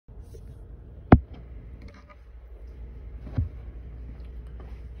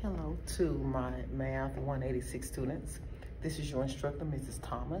Hello to my Math 186 students. This is your instructor, Mrs.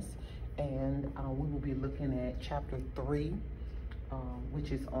 Thomas, and we will be looking at Chapter 3, which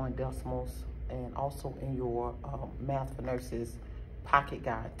is on decimals, and also in your Math for Nurses Pocket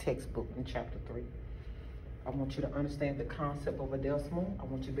Guide textbook in Chapter 3. I want you to understand the concept of a decimal. I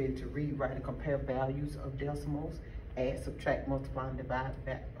want you to be able to read, write, and compare values of decimals, add, subtract, multiply, and divide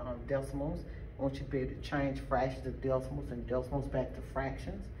decimals. I want you to be able to change fractions of decimals and decimals back to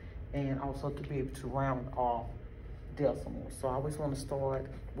fractions, and also to be able to round off decimals. So I always want to start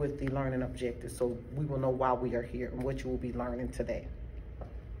with the learning objectives so we will know why we are here and what you will be learning today.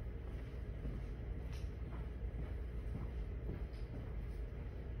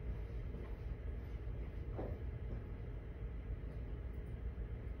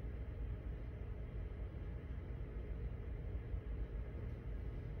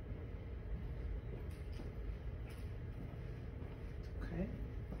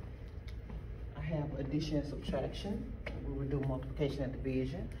 Addition and subtraction. We will do multiplication and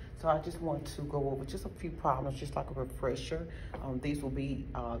division. So I just want to go over just a few problems, just like a refresher. These will be,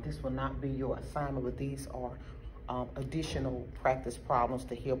 this will not be your assignment, but these are additional practice problems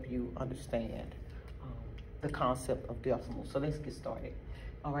to help you understand the concept of decimals. So let's get started.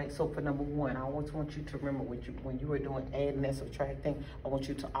 All right, so for number one, I always want you to remember when you are doing adding and subtracting, I want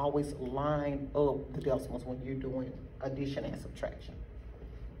you to always line up the decimals when you're doing addition and subtraction.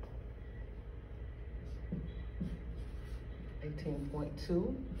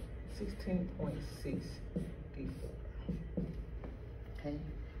 18.2, 16.6 D4. Okay,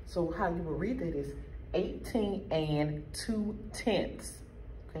 so how you will read that is 18 and 2/10.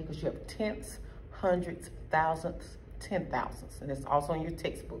 Okay, because you have tenths, hundredths, thousandths, 10,000ths, and it's also in your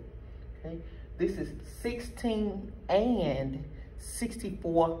textbook. Okay, this is 16 and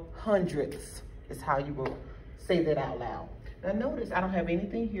 64 hundredths is how you will say that out loud. Now notice I don't have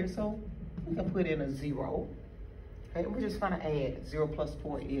anything here, so we can put in a 0. Okay, we're just gonna add. 0 plus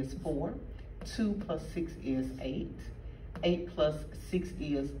 4 is 4. 2 plus 6 is 8. 8 plus 6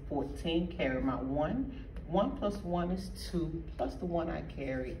 is 14. Carry my 1. 1 plus 1 is 2. Plus the 1 I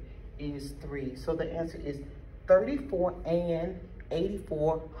carry is 3. So the answer is 34 and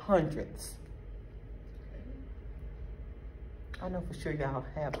 84 hundredths. I know for sure y'all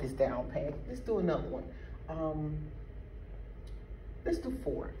have this down pat. Let's do another one. Let's do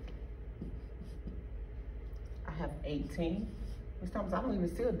 4. I have 18. Sometimes I don't even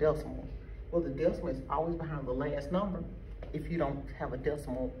see a decimal. Well, the decimal is always behind the last number if you don't have a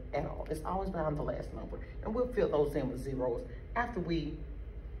decimal at all. It's always behind the last number. And we'll fill those in with zeros after we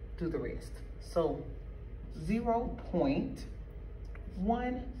do the rest. So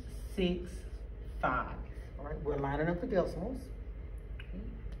 0.165. All right, we're lining up the decimals.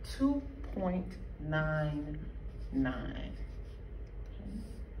 2.99.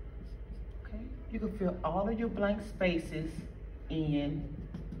 You can fill all of your blank spaces in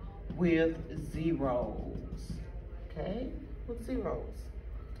with zeros, okay? With zeros.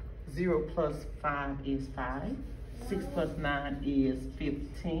 0 plus 5 is 5. 6 plus 9 is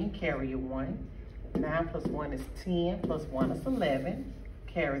 15. Carry your 1. 9 plus 1 is 10. Plus 1 is 11.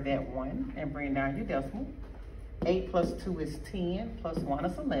 Carry that 1 and bring down your decimal. 8 plus 2 is 10. Plus 1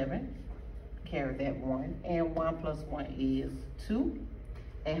 is 11. Carry that 1. And 1 plus 1 is 2.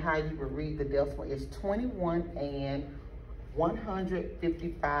 And how you would read the decimal is 21 and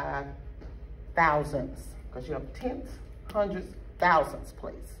 155 thousandths, because you have tenths, hundredths, thousandths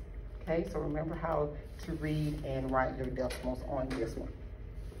place. Okay, so remember how to read and write your decimals on this one.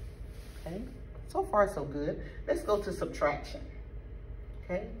 Okay, so far so good. Let's go to subtraction.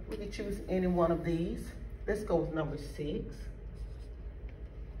 Okay, we can choose any one of these. Let's go with number 6.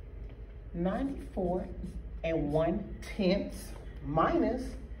 94 and 1/10 minus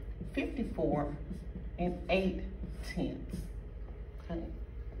 54 and 8/10. Okay,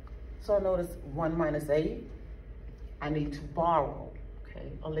 so notice 1 minus 8, I need to borrow,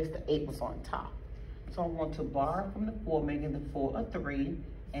 okay, unless the 8 was on top. So I want to borrow from the 4, making the 4 a 3,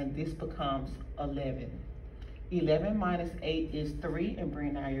 and this becomes 11. 11 minus 8 is 3, and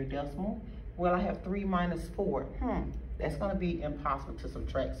bring down your decimal. Well, I have 3 minus 4. That's gonna be impossible to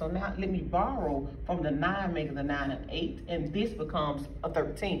subtract. So now let me borrow from the 9, making the 9 an 8, and this becomes a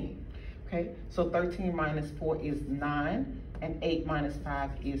 13. Okay, so 13 minus 4 is 9, and 8 minus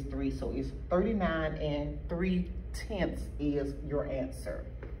 5 is 3. So it's 39 and 3/10 is your answer.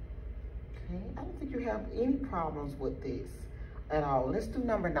 Okay, I don't think you have any problems with this at all. Let's do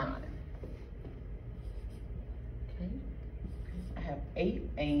number 9. Okay, I have 8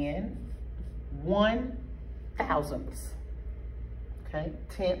 and 1/1000ths. Okay,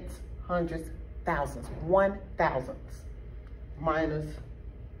 tenths, hundredths, thousandths, 1/1000th minus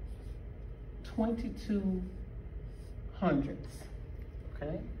 22 hundredths,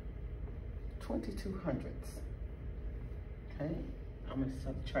 okay? 22 hundredths, okay? I'm gonna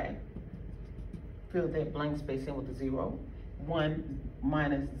subtract. Fill that blank space in with a 0. 1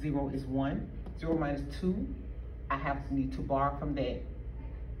 minus 0 is 1. 0 minus 2, I need to borrow from that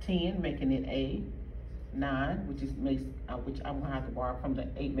 10, making it a 9, which I'm gonna have to borrow from the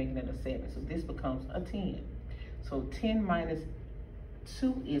 8, making it a 7. So this becomes a 10. So 10 minus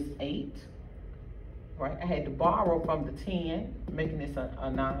 2 is 8, right? I had to borrow from the 10, making this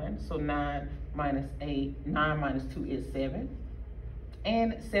a 9. So 9 minus 2 is 7.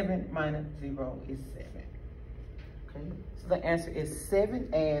 And 7 minus 0 is 7. Okay, so the answer is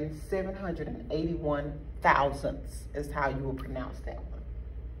 7 and 781 thousandths is how you will pronounce that one.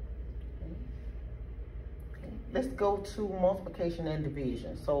 Okay. Let's go to multiplication and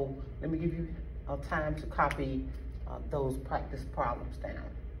division. So let me give you time to copy those practice problems down,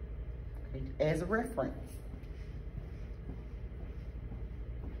 okay, as a reference.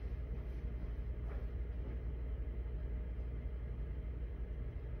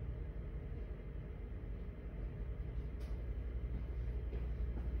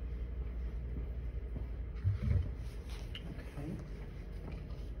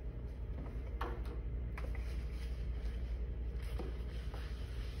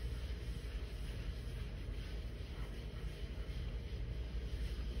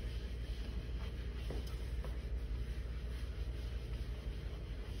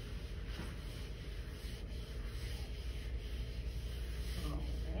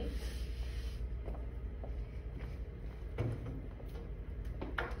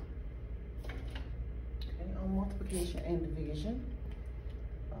 Multiplication and division.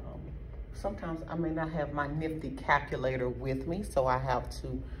 Sometimes I may not have my nifty calculator with me, so I have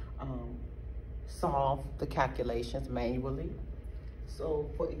to solve the calculations manually. So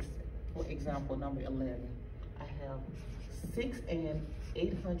for example, number 11, I have 6 and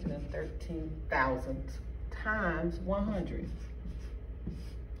 813 thousandths times 100.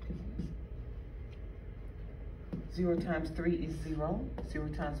 0 times 3 is 0. 0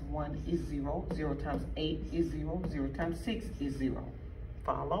 times 1 is 0. 0 times 8 is 0. 0 times 6 is 0.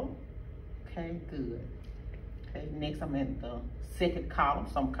 Follow? Okay, good. Okay, next I'm in the second column,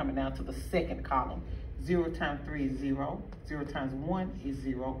 so I'm coming down to the second column. 0 times 3 is 0. 0 times 1 is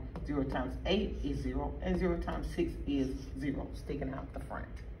 0. 0 times 8 is 0. And 0 times 6 is 0, sticking out the front.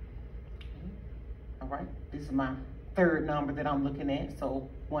 Okay. All right, this is my third number that I'm looking at. So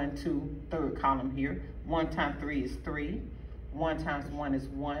 1, 2, third column here. 1 times 3 is 3. 1 times 1 is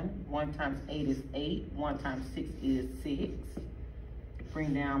 1. 1 times 8 is 8. 1 times 6 is 6.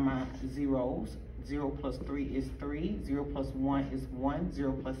 Bring down my zeros. 0 plus 3 is 3. 0 plus 1 is 1.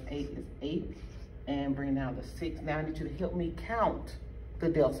 0 plus 8 is 8. And bring down the 6. Now I need you to help me count the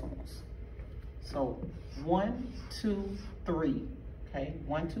decimals. So 1, 2, 3. Okay,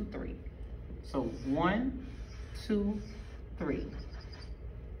 1, 2, 3. So 1, 2, 3.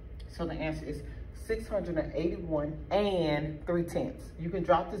 So the answer is 681 and 3/10. You can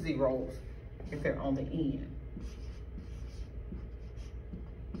drop the zeros if they're on the end.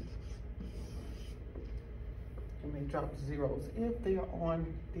 You may drop the zeros if they are on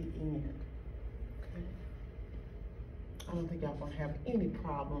the end. Okay. I don't think y'all gonna have any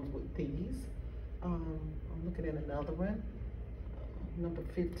problems with these. I'm looking at another one. Number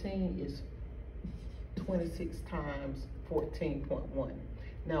 15 is 26 times 14.1.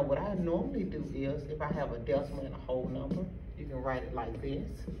 Now, what I normally do is, if I have a decimal and a whole number, you can write it like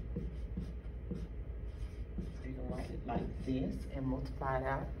this. You can write it like this and multiply it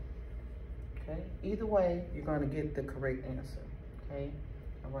out. Okay? Either way, you're going to get the correct answer. Okay?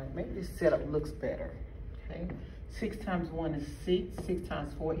 All right, maybe this setup looks better. Okay? 6 times 1 is 6. 6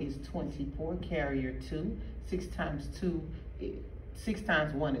 times 4 is 24. Carrier 2. 6 times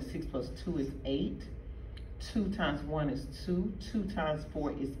 1 is 6 plus 2 is 8. 2 times 1 is 2. 2 times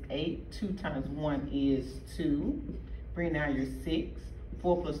 4 is 8. 2 times 1 is 2. Bring down your 6.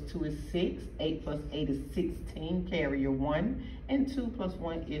 4 plus 2 is 6. 8 plus 8 is 16. Carry your 1. And 2 plus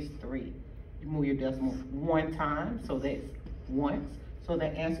 1 is 3. You move your decimal 1 time, so that's once. So the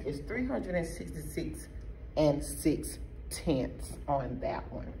answer is 366 and 6/10 on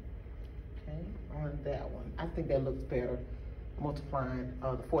that one. Okay, on that one. I think that looks better, multiplying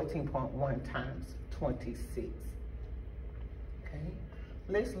the 14.1 times 26. Okay,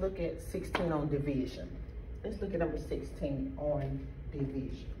 let's look at 16 on division. Let's look at number 16 on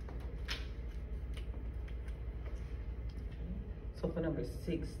division. So for number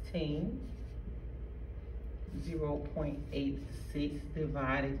 16, 0.86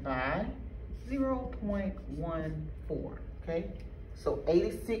 divided by 0.14, okay? So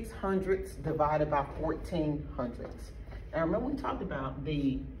 86 hundredths divided by 14 hundredths. Now remember we talked about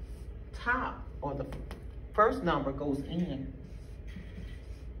the top or the first number goes in.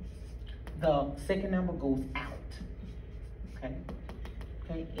 The second number goes out. Okay?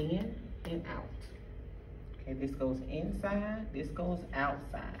 Okay, in and out. Okay, this goes inside, this goes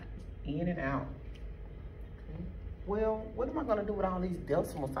outside. In and out. Okay. Well, what am I gonna do with all these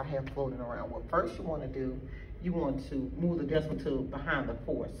decimals I have floating around? Well, first you wanna do, you want to move the decimal to behind the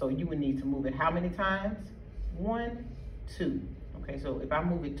 4. So you would need to move it how many times? 1, 2. Okay, so if I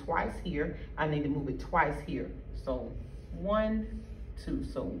move it twice here, I need to move it twice here. So 1, 2.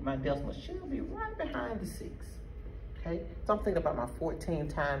 So my decimal should be right behind the 6. Okay, so I'm thinking about my 14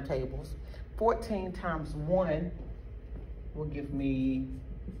 timetables. 14 times 1 will give me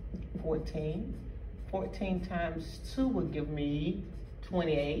 14. 14 times 2 will give me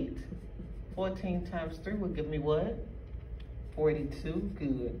 28. 14 times 3 will give me what? 42.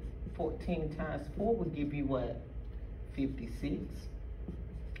 Good. 14 times 4 will give you what? 56.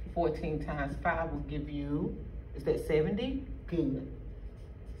 14 times 5 will give you, is that 70? Good.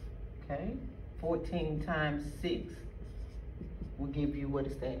 Okay. 14 times 6 will give you, what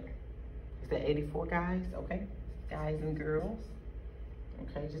is that? Is that 84, guys? Okay. Guys and girls.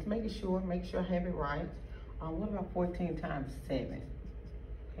 Okay, just make sure I have it right. What about 14 times 7?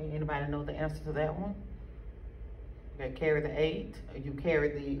 Okay, anybody know the answer to that one? Okay, carry the 8. You carry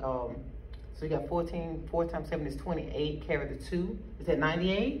the, so you got 14, 4 times 7 is 28. Carry the 2. Is that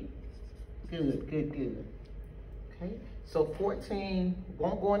 98? Good, good, good. Okay, so 14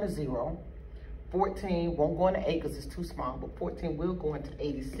 won't go into 0. 14 won't go into 8 because it's too small, but 14 will go into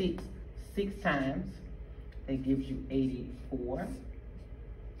 86 6 times. That gives you 84.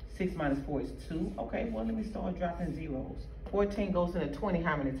 6 minus 4 is 2. Okay, well, let me start dropping zeros. 14 goes into 20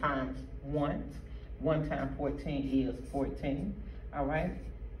 how many times? Once. 1 times 14 is 14. All right.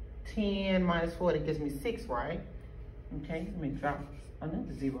 10 minus 4, that gives me 6, right? Okay, let me drop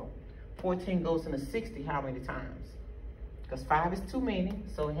another 0. 14 goes into 60 how many times? Because 5 is too many,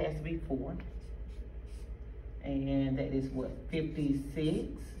 so it has to be 4. And that is what? 56.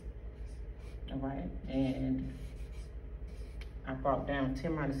 All right, and I brought down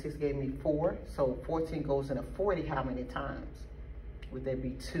 10 minus 6 gave me 4. So 14 goes into 40 how many times? Would that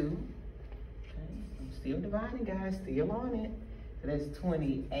be 2? Okay, I'm still dividing, guys, still on it. So that's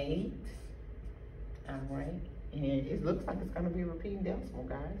 28. All right, and it looks like it's gonna be a repeating decimal,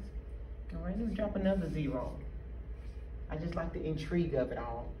 guys. All right, let me drop another 0. I just like the intrigue of it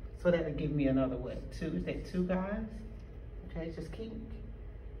all. So that'll give me another what? 2, is that 2, guys? Okay, just keep.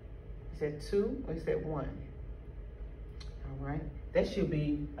 Is that 2 or is that 1? All right, that should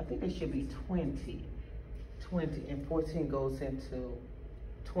be, I think that should be 20. 20 and 14 goes into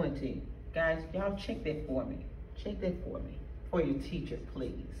 20. Guys, y'all check that for me. Check that for me. For your teacher,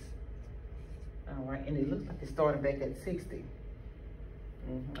 please. All right, and it looks like it's starting back at 60.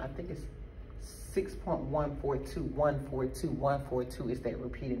 I think it's 6.142, 142, 142 is that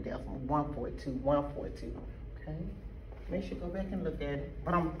repeating decimal. 142, 142. Okay, make sure you go back and look at it.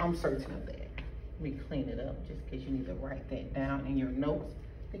 But I'm certain of that. Let me clean it up just in case you need to write that down in your notes.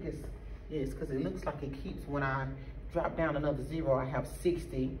 I think it's because it looks like it keeps, when I drop down another 0, I have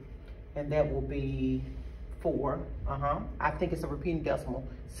 60, and that will be 4. I think it's a repeating decimal.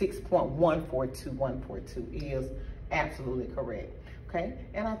 6.142, 142 is absolutely correct. Okay,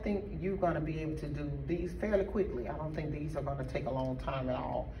 and I think you're going to be able to do these fairly quickly. I don't think these are going to take a long time at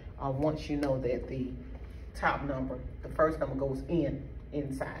all. Once you know that the top number, the first number goes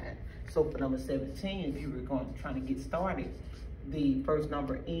inside. So for number 17, if you were trying to get started, the first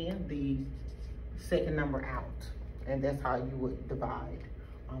number in, the second number out. And that's how you would divide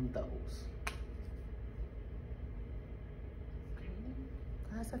those. Okay.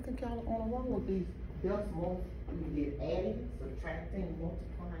 Guys, I think y'all are on the roll with these decimals. You can get adding, subtracting,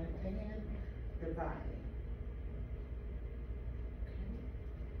 multiplying, and dividing.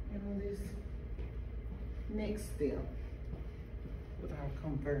 Okay. And on this next step, with our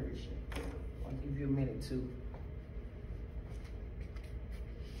conversion, I'll give you a minute to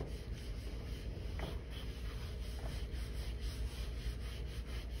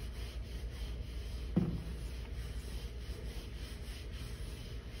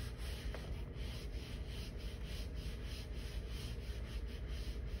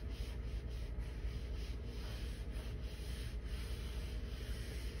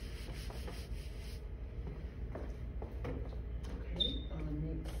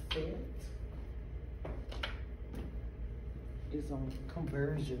on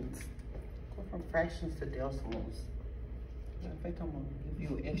conversions. Go from fractions to decimals. In fact, I'm gonna give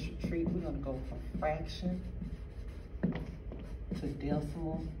you an extra treat. We're gonna go from fraction to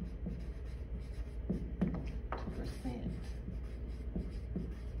decimal to percent.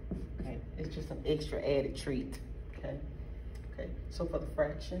 Okay, it's just an extra added treat. Okay, okay. So for the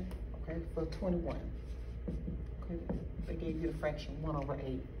fraction, okay, for 21, okay, they gave you the fraction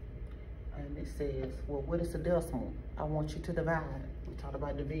 1/8. And it says, well, what is the decimal? I want you to divide. We talked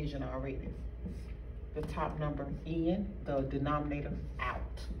about division already. The top number in, the denominator out.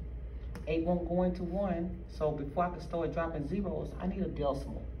 8 won't go into 1, so before I can start dropping zeros, I need a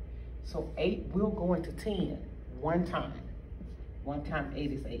decimal. So 8 will go into 10 one time. 1 times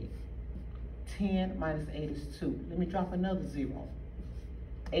 8 is 8. 10 minus 8 is 2. Let me drop another 0.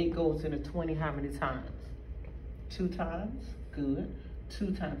 8 goes into 20 how many times? 2 times, good.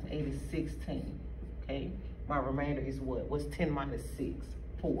 2 times 8 is 16, okay? My remainder is what? What's 10 minus 6?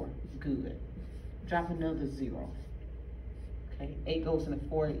 4, good. Drop another 0, okay? 8 goes into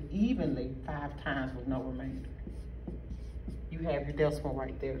 40 evenly 5 times with no remainder. You have your decimal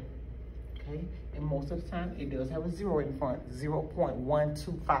right there, okay? And most of the time, it does have a 0 in front.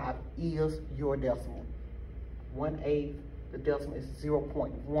 0.125 is your decimal. 1/8, the decimal is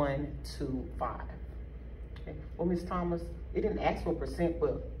 0.125. Okay. Well, Ms. Thomas, it didn't ask for percent,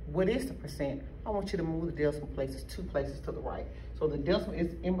 but what is the percent? I want you to move the decimal places 2 places to the right. So the decimal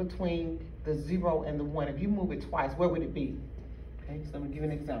is in between the 0 and the 1. If you move it twice, where would it be? Okay, so I'm gonna give you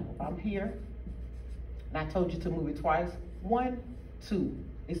an example. If I'm here, and I told you to move it twice, 1, 2.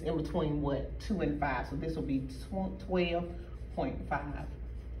 It's in between what? 2 and 5. So this will be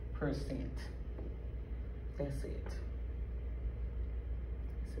 12.5%. That's it.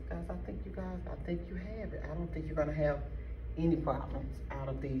 Guys, I think you have it. I don't think you're gonna have any problems out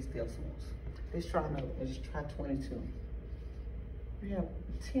of these decimals. Let's try another. Let's try 22. We have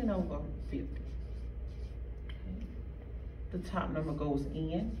 10/50. Okay. The top number goes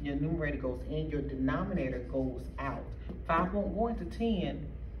in, your numerator goes in, your denominator goes out. 5 won't go into 10,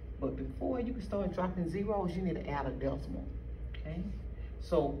 but before you can start dropping zeros, you need to add a decimal. Okay.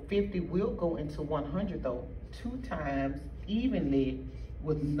 So 50 will go into 100 though, 2 times evenly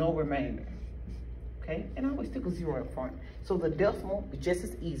with no remainder, okay? And I always stick a 0 in front. So the decimal is just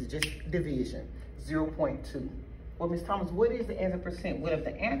as easy, just division, 0.2. Well, Ms. Thomas, what is the answer percent? Well, if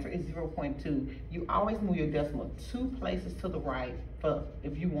the answer is 0.2, you always move your decimal 2 places to the right for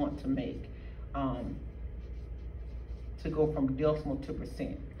if you want to make, to go from decimal to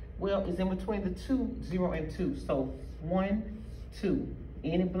percent. Well, it's in between the 0 and 2. So 1, 2.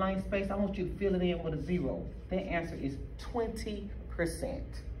 Any blank space, I want you to fill it in with a 0. The answer is 20%. 20%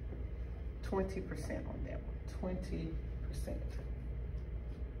 on that one, 20%.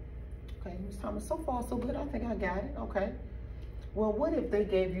 Okay, Ms. Thomas, so far so good. I think I got it, okay. Well, what if they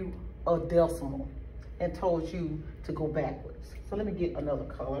gave you a decimal and told you to go backwards? So let me get another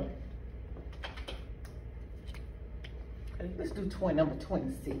color. Okay, let's do number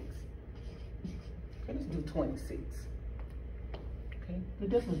 26. Okay, let's do 26. Okay, the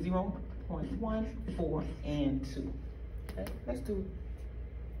decimal is 0.1, 4, and 2. Okay, let's do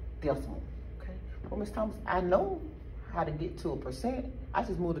decimal. Okay, well, Ms. Thomas, I know how to get to a percent. I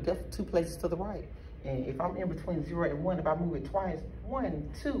just move the decimal 2 places to the right. And if I'm in between 0 and 1, if I move it twice, 1,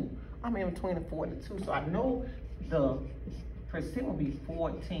 2, I'm in between the 4 and the 2. So I know the percent will be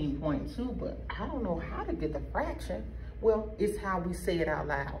 14.2, but I don't know how to get the fraction. Well, it's how we say it out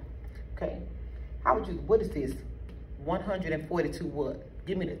loud. Okay, how would you, what is this? 142 what?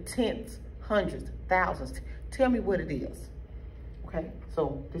 Give me the tenths, hundreds, thousands. Tell me what it is. Okay,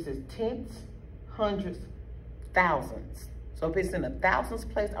 so this is tenths, hundreds, thousands. So if it's in the thousands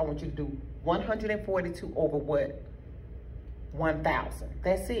place, I want you to do 142 over what? 1,000.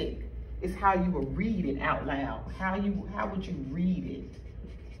 That's it. It's how you would read it out loud. How would you read it?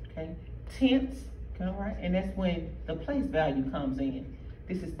 Okay, tenths, all right, and that's when the place value comes in.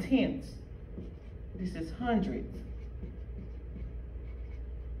 This is tenths. This is hundreds.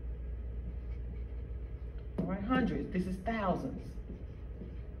 All right, hundreds. This is thousands.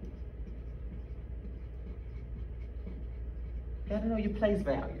 Gotta know your place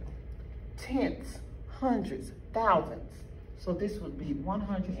value. Tenths, hundreds, thousands. So this would be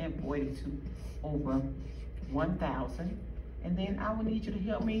 142 over 1,000. And then I would need you to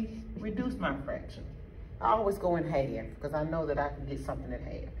help me reduce my fraction. I always go in half because I know that I can get something in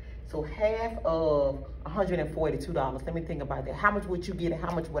half. So half of $142, let me think about that. How much would you get and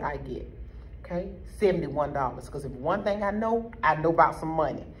how much would I get? Okay, $71. Because if one thing I know about some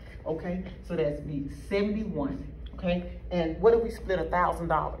money. Okay, so that's be 71. Okay, and what if we split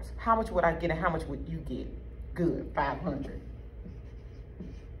 $1,000? How much would I get and how much would you get? Good, 500.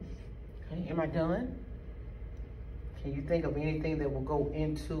 Okay, am I done? Can you think of anything that will go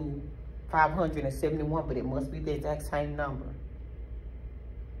into 571, but it must be the exact same number?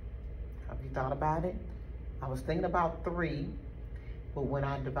 Have you thought about it? I was thinking about 3, but when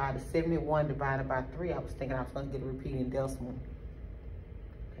I divided 71 divided by 3, I was thinking I was going to get a repeating decimal.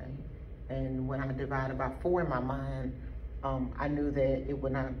 Okay, and when I divided by 4 in my mind, I knew that it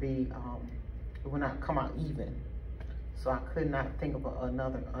would not be, it would not come out even. So I could not think of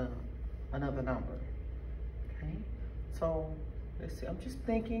another number. Okay, so let's see. I'm just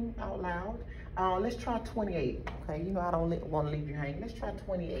thinking out loud. Let's try 28. Okay, you know I don't want to leave you hanging. Let's try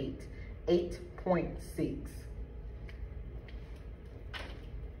 28. 8.6.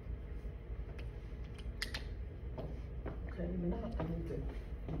 Okay, now I need to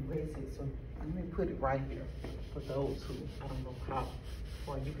erase it. So let me put it right here for those who I don't know how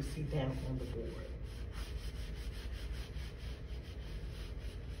far you can see down on the board.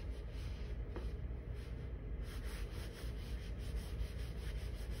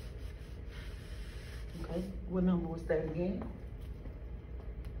 Okay, what number was that again?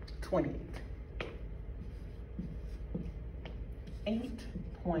 28.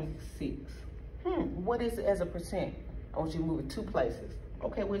 8.6. What is it as a percent? I want you to move it 2 places.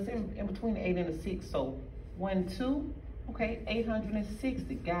 Okay, well, it's in between the 8 and the 6, so 1, 2. Okay,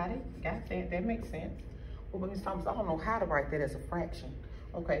 860. Got it. Got that. That makes sense. Well, Ms. Thomas, I don't know how to write that as a fraction.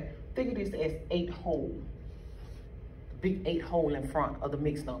 Okay, think of this as 8 whole. The big 8 whole in front of the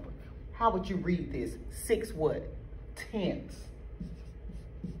mixed number. How would you read this? 6 what? Tenths.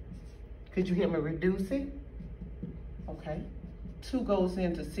 Could you help me reduce it? Okay. 2 goes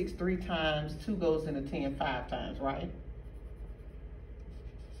into 6 3 times, 2 goes into 10 5 times, right?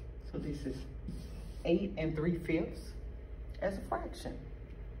 So this is 8 3/5 as a fraction.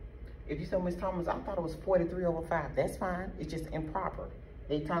 If you said, Ms. Thomas, I thought it was 43/5, that's fine. It's just improper.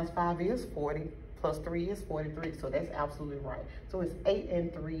 8 times 5 is 40, plus 3 is 43, so that's absolutely right. So it's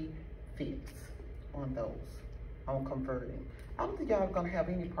 8 3/5 on those, on converting. I don't think y'all are gonna have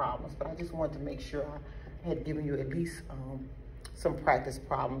any problems, but I just wanted to make sure I had given you at least some practice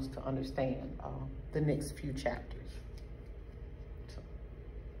problems to understand the next few chapters. So,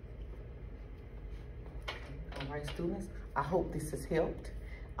 all right, students, I hope this has helped.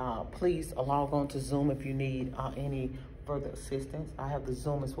 Please log on to Zoom if you need any further assistance. I have the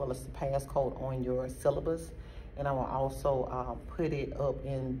Zoom as well as the passcode on your syllabus. And I will also put it up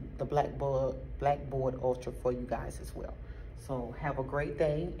in the Blackboard Ultra for you guys as well. So have a great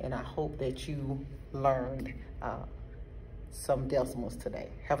day, and I hope that you learned some decimals today.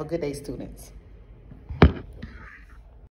 Have a good day, students.